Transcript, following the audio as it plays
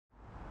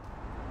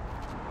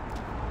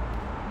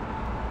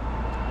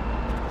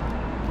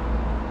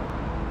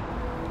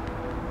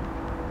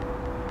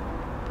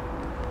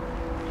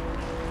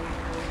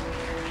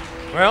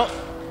Well,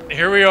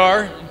 here we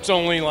are. It's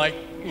only like,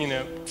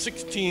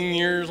 16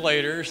 years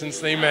later since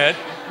they met,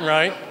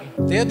 right?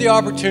 They had the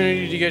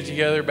opportunity to get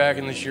together back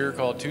in this year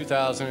called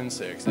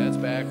 2006. That's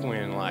back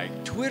when,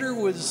 Twitter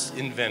was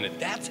invented.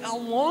 That's how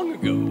long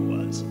ago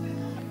it was.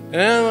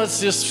 And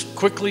let's just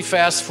quickly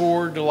fast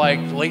forward to,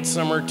 late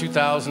summer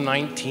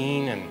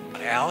 2019, and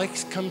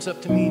Alex comes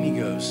up to me and he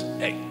goes,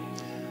 "Hey,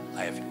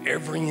 I have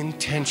every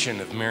intention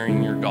of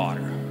marrying your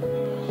daughter."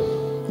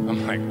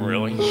 I'm like,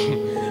 "Really?"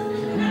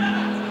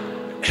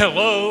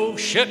 Hello,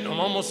 shit, I'm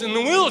almost in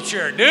the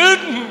wheelchair,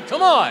 dude.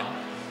 Come on.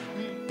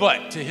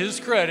 But to his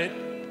credit,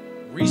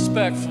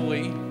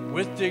 respectfully,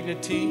 with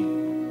dignity,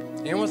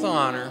 and with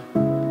honor,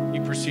 he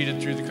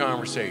proceeded through the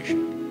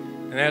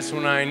conversation. And that's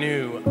when I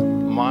knew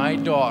my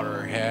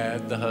daughter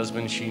had the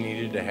husband she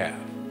needed to have.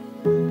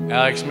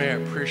 Alex, may I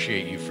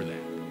appreciate you for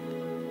that.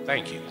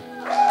 Thank you.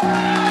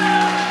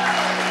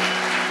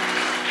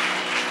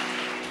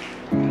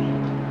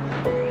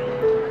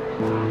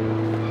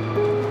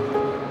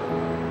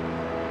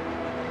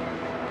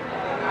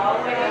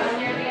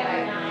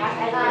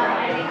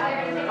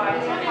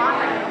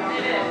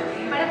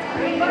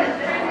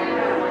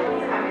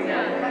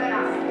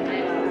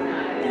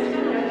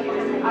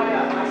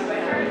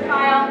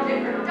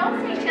 Don't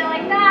say shit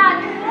like that.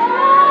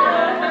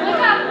 Look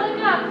up.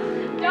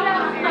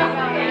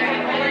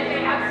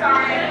 I'm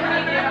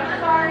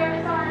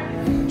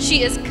sorry.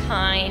 She is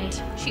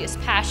kind, she is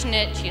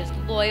passionate, she is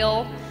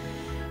loyal.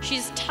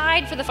 She's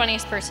tied for the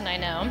funniest person I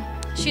know.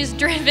 She's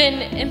driven,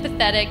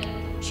 empathetic,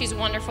 she's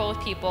wonderful with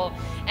people,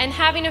 and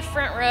having a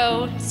front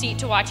row seat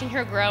to watching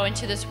her grow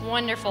into this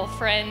wonderful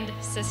friend,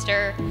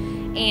 sister,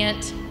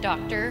 aunt,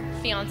 doctor,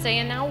 fiance,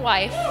 and now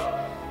wife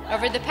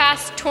over the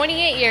past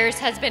 28 years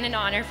has been an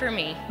honor for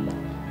me.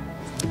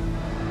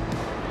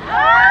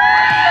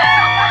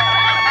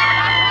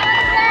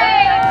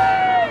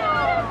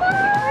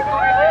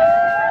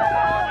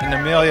 And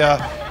Amelia,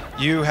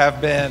 you have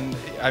been,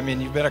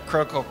 you've been a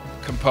critical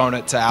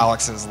component to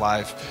Alex's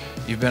life.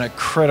 You've been a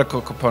critical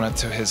component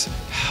to his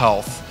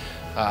health,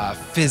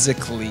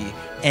 physically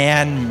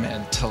and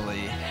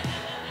mentally,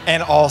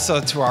 and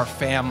also to our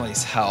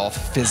family's health,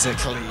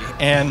 physically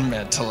and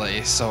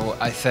mentally. So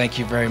I thank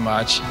you very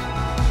much.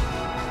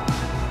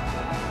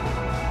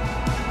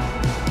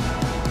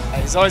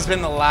 He's always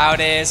been the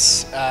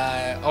loudest,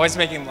 always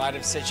making light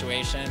of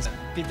situations.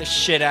 Beat the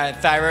shit out of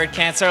thyroid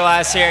cancer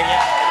last year.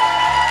 Yeah.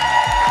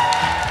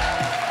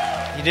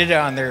 He did it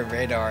on their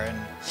radar, and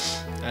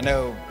I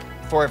know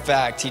for a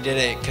fact he did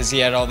it because he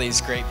had all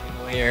these great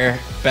people here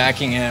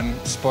backing him,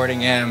 supporting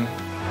him.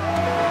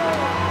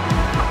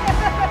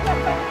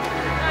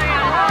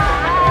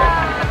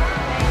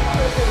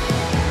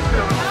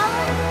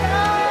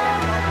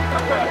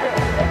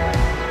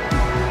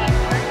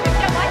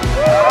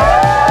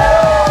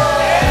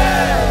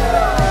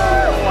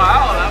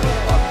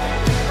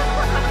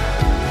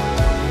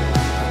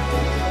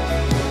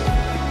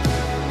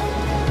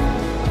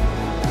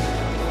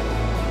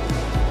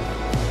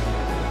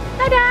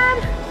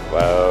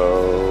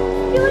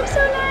 Whoa. You look so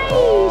nice.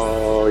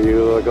 Oh,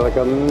 you look like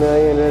 $1.5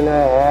 million to $1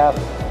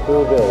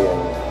 billion.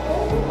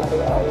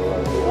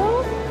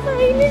 Oh,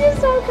 you're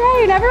just so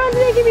great. Everyone's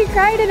making me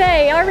cry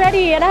today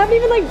already, and I haven't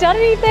even done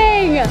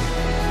anything.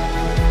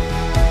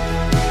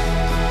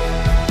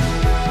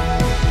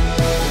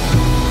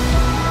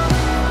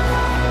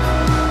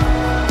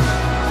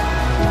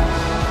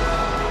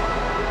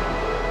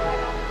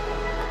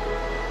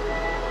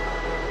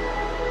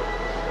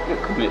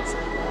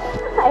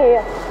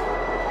 Hi.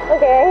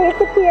 Okay, I hate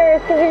the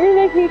tears because you're gonna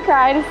make me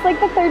cry. It's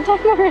the third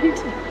time already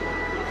today.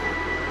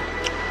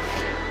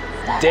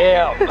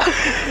 Damn.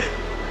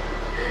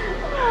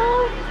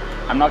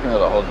 I'm not gonna be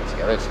able to hold it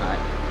together tonight.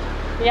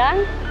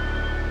 Yeah?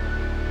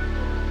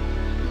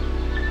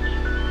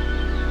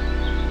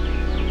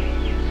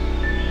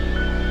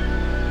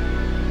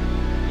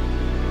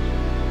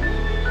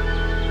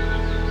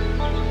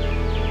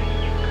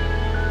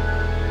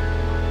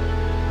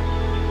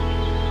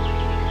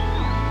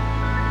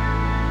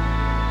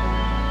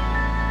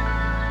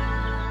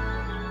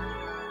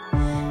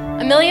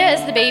 Amelia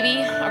is the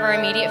baby of our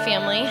immediate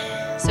family,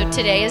 so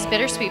today is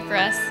bittersweet for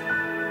us.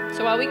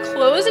 So while we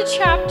close a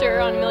chapter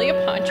on Amelia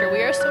Poncher,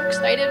 we are so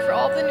excited for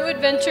all the new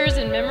adventures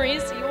and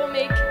memories you will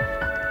make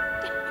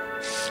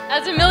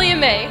as Amelia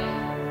may.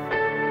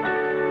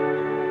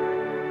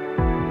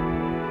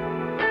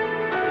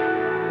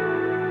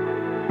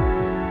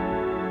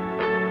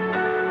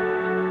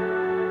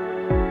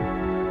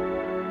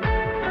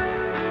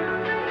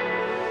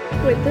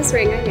 With this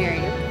ring, I marry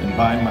you. And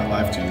bind my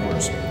life to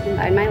yours. And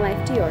bind my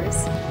life to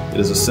yours. It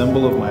is a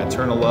symbol of my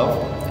eternal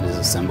love. It is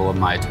a symbol of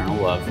my eternal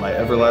love. My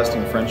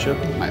everlasting friendship.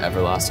 My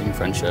everlasting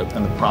friendship.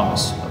 And the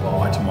promise of all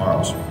my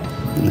tomorrows.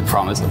 And the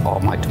promise of all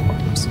my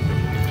tomorrows.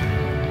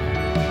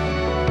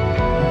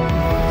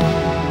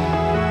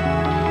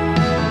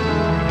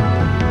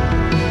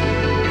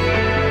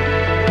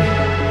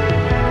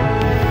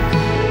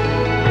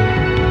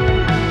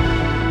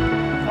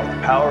 Of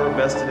the power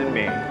vested in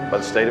me by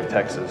the state of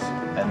Texas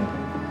and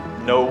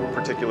no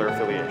particular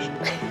affiliation.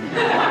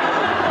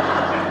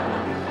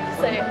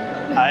 say it.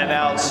 I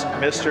announce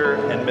Mr.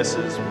 and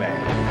Mrs.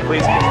 May.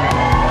 Please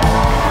give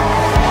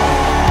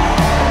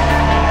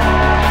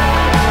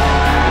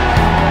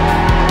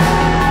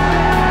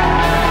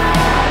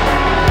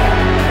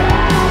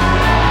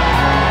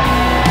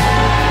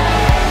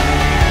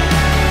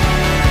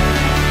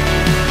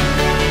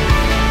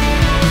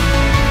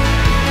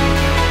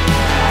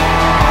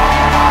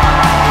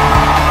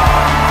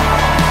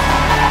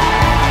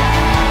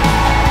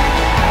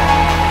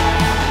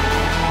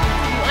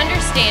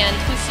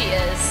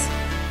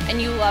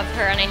and you love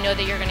her, and I know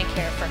that you're going to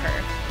care for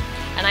her.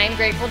 And I am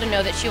grateful to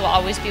know that she will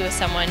always be with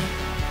someone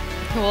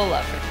who will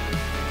love her.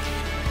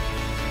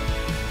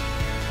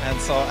 And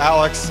so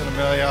Alex and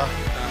Amelia,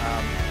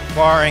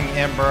 barring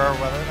Ember,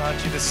 whether or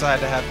not you decide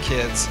to have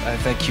kids, I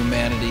think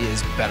humanity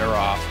is better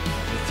off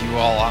with you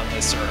all on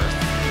this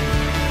earth.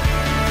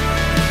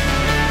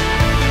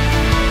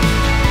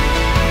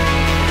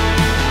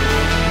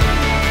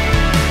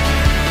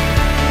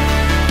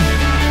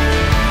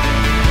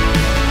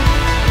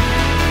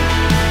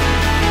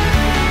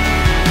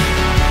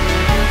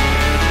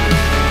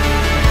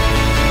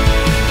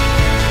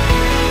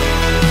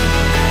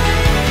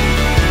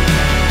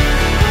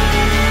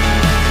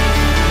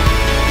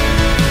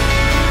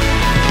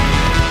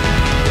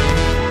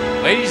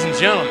 Ladies and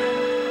gentlemen,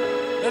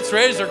 let's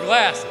raise our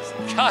glasses.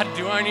 God,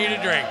 do I need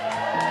a drink.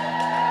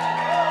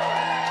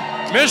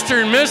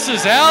 Mr. and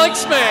Mrs.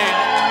 Alex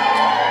May.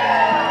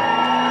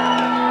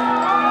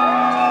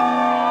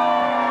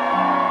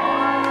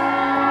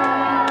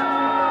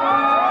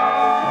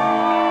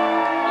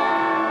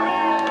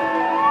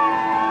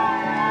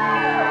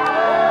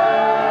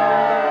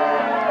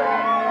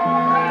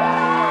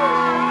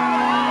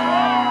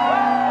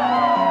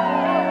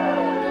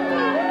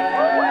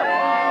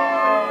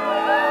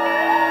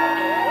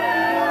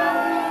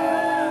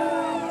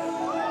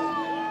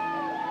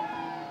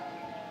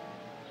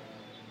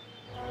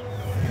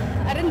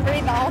 I didn't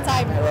breathe the whole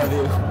time. I love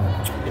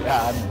you.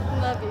 God.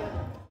 Love you.